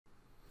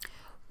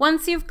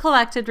Once you've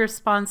collected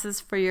responses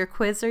for your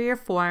quiz or your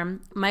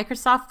form,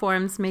 Microsoft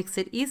Forms makes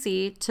it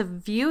easy to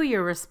view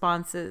your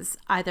responses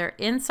either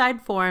inside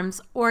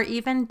Forms or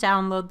even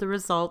download the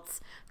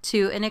results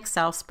to an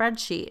Excel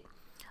spreadsheet.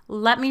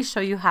 Let me show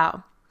you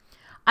how.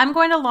 I'm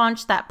going to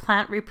launch that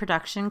plant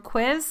reproduction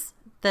quiz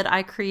that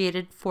I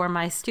created for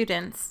my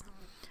students.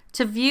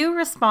 To view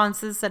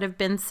responses that have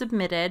been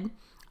submitted,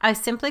 I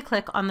simply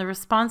click on the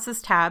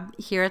Responses tab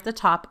here at the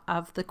top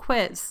of the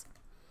quiz.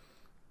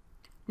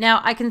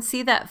 Now I can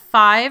see that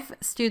 5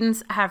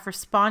 students have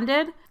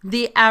responded.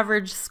 The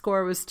average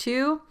score was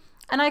 2,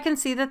 and I can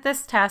see that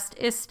this test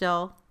is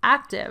still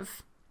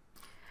active.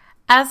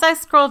 As I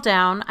scroll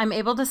down, I'm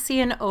able to see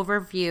an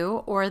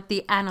overview or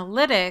the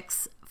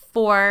analytics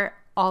for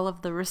all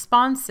of the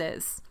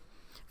responses.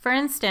 For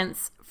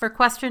instance, for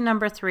question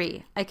number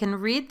 3, I can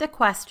read the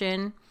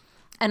question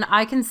and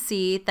I can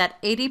see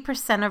that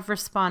 80% of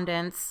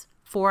respondents,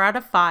 4 out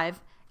of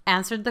 5,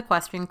 answered the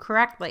question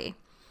correctly.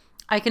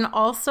 I can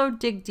also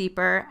dig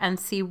deeper and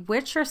see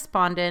which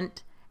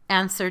respondent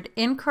answered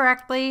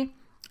incorrectly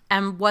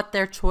and what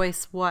their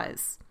choice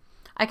was.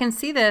 I can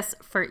see this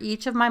for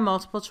each of my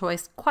multiple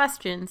choice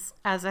questions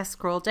as I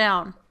scroll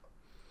down.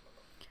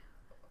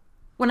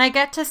 When I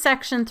get to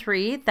section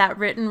 3, that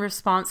written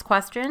response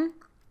question,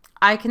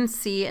 I can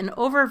see an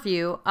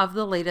overview of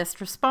the latest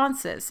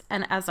responses,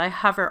 and as I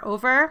hover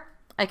over,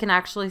 I can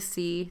actually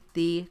see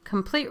the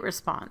complete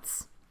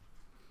response.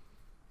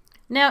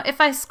 Now,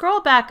 if I scroll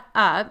back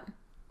up,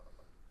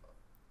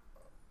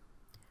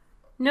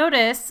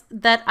 notice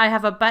that I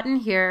have a button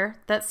here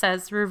that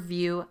says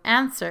Review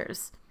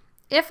Answers.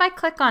 If I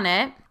click on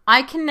it,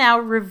 I can now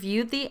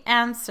review the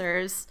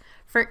answers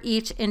for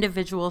each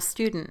individual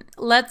student.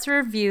 Let's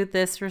review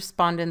this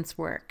respondent's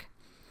work.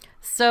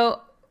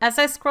 So as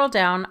I scroll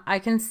down, I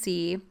can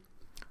see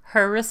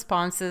her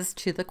responses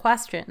to the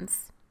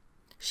questions.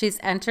 She's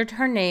entered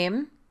her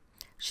name,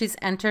 she's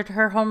entered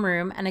her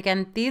homeroom, and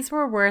again, these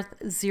were worth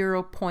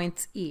 0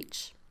 points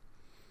each.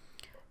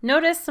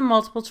 Notice the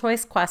multiple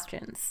choice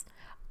questions.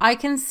 I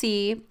can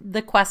see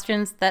the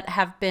questions that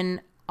have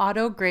been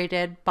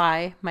auto-graded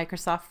by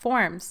Microsoft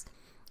Forms,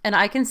 and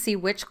I can see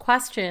which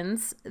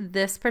questions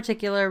this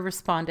particular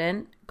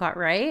respondent got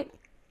right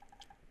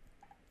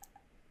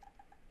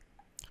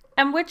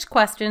and which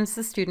questions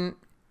the student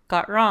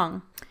got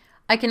wrong.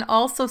 I can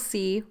also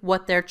see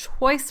what their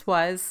choice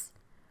was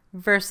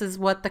versus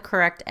what the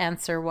correct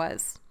answer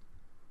was.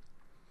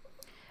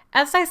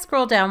 As I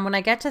scroll down, when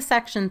I get to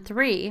section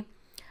 3,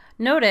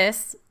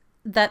 notice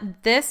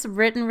that this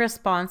written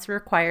response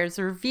requires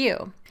a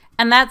review.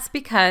 And that's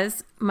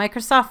because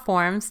Microsoft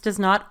Forms does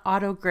not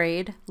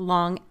auto-grade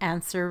long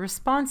answer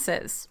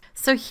responses.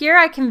 So here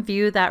I can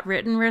view that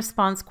written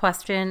response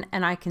question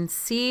and I can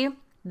see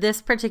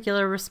this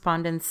particular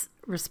respondent's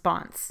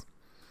response.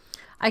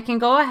 I can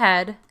go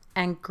ahead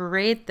and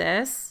grade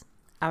this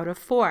out of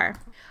 4.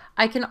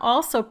 I can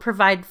also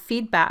provide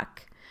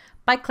feedback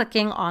by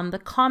clicking on the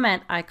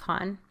comment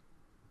icon.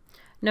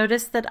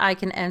 Notice that I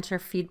can enter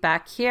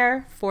feedback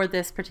here for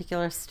this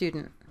particular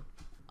student.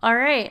 All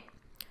right.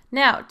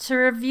 Now, to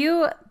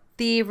review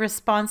the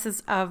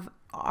responses of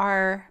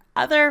our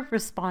other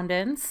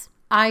respondents,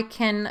 I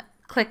can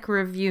click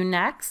Review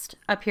Next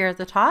up here at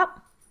the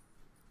top.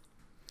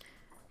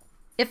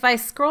 If I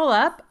scroll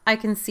up, I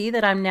can see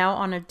that I'm now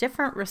on a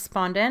different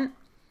respondent.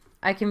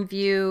 I can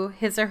view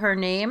his or her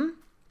name.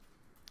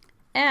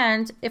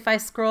 And if I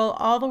scroll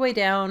all the way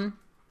down,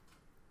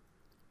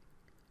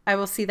 I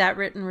will see that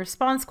written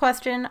response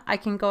question. I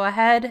can go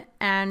ahead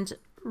and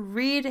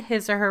read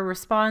his or her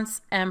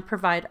response and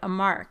provide a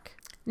mark.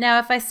 Now,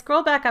 if I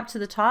scroll back up to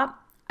the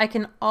top, I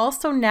can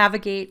also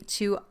navigate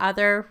to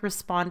other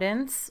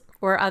respondents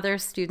or other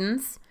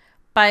students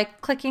by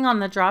clicking on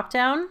the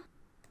drop-down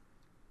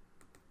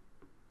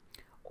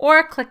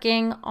or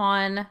clicking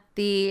on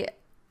the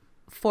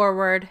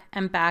forward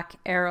and back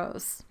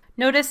arrows.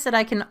 Notice that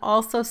I can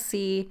also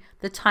see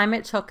the time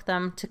it took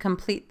them to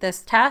complete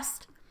this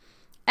test.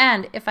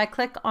 And if I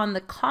click on the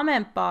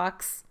comment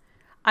box,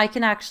 I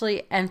can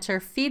actually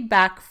enter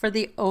feedback for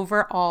the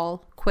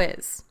overall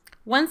quiz.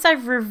 Once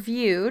I've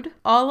reviewed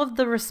all of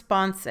the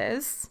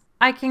responses,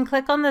 I can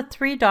click on the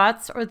 3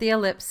 dots or the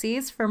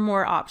ellipses for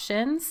more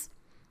options,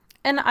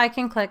 and I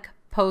can click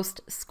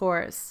Post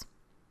Scores.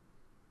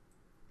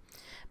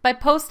 By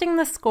posting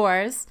the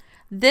scores,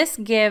 this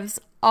gives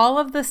all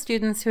of the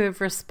students who have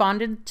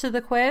responded to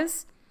the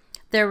quiz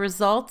their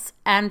results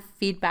and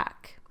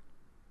feedback.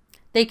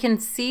 They can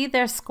see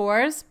their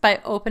scores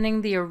by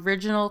opening the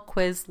original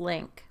quiz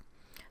link.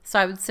 So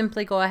I would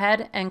simply go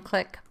ahead and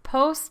click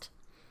Post,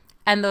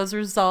 and those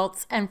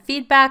results and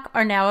feedback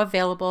are now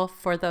available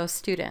for those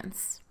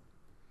students.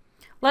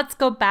 Let's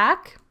go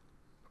back.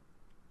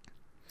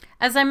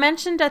 As I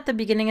mentioned at the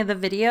beginning of the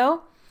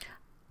video,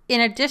 in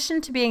addition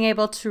to being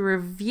able to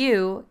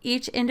review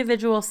each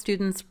individual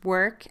student's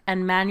work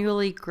and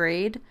manually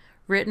grade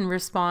written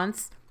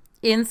response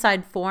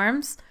inside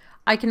Forms,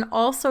 I can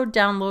also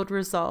download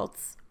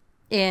results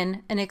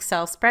in an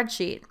Excel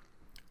spreadsheet.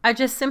 I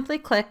just simply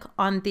click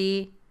on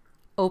the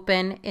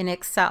Open in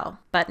Excel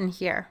button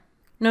here.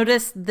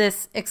 Notice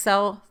this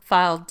Excel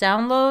file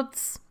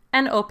downloads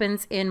and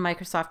opens in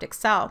Microsoft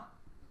Excel.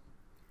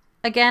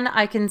 Again,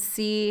 I can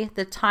see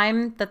the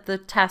time that the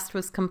test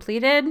was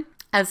completed,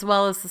 as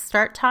well as the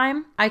start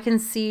time. I can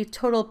see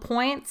total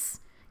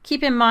points.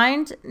 Keep in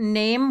mind,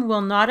 name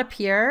will not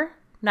appear,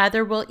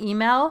 neither will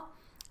email,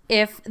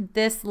 if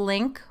this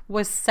link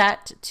was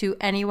set to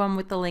anyone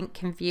with the link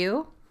can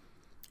view.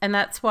 And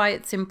that's why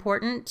it's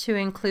important to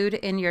include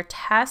in your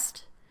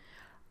test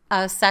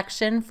a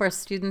section for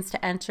students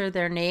to enter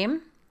their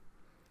name.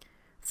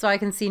 So I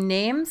can see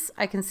names,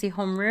 I can see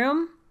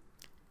homeroom,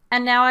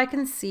 and now I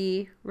can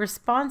see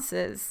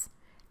responses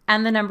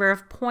and the number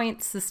of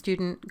points the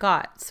student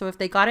got. So if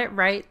they got it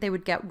right, they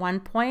would get 1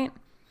 point.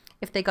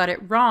 If they got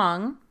it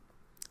wrong,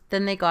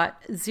 then they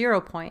got 0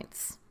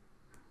 points.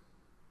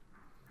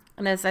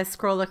 And as I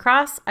scroll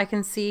across, I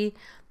can see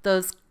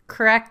those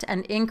correct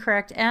and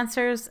incorrect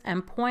answers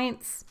and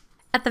points.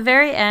 At the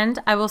very end,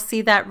 I will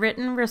see that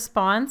written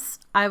response.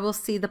 I will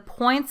see the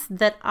points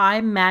that I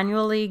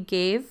manually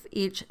gave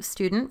each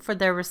student for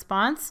their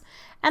response,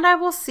 and I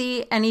will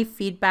see any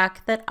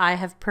feedback that I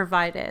have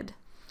provided.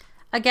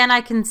 Again, I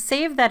can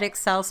save that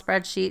Excel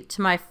spreadsheet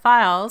to my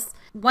files.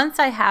 Once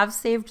I have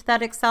saved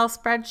that Excel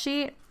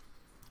spreadsheet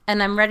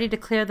and I'm ready to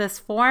clear this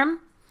form,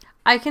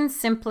 I can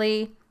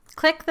simply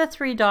click the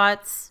 3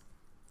 dots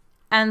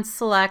and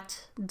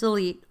select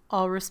Delete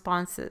All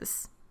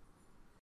Responses.